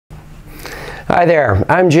Hi there,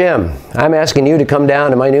 I'm Jim. I'm asking you to come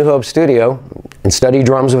down to my New Hope studio and study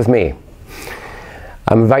drums with me.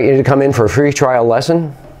 I invite you to come in for a free trial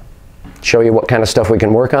lesson, show you what kind of stuff we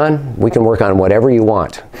can work on. We can work on whatever you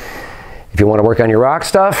want. If you want to work on your rock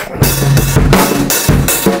stuff,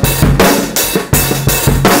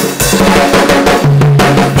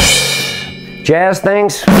 jazz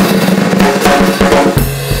things,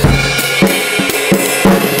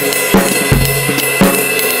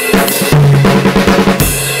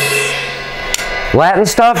 Latin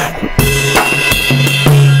stuff,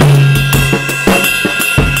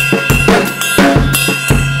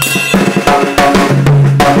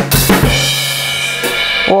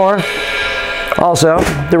 or also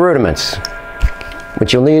the rudiments,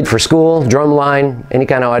 which you'll need for school, drum line, any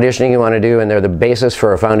kind of auditioning you want to do, and they're the basis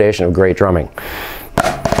for a foundation of great drumming.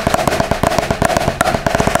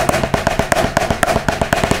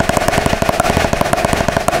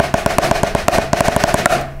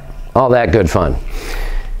 All that good fun.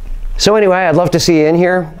 So anyway, I'd love to see you in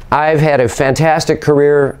here. I've had a fantastic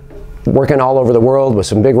career working all over the world with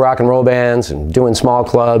some big rock and roll bands and doing small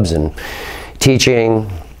clubs and teaching,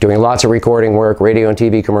 doing lots of recording work, radio and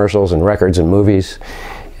TV commercials and records and movies.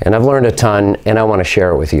 And I've learned a ton, and I want to share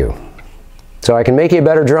it with you. So I can make you a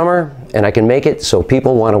better drummer, and I can make it so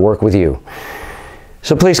people want to work with you.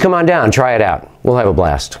 So please come on down, try it out. We'll have a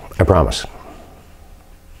blast, I promise.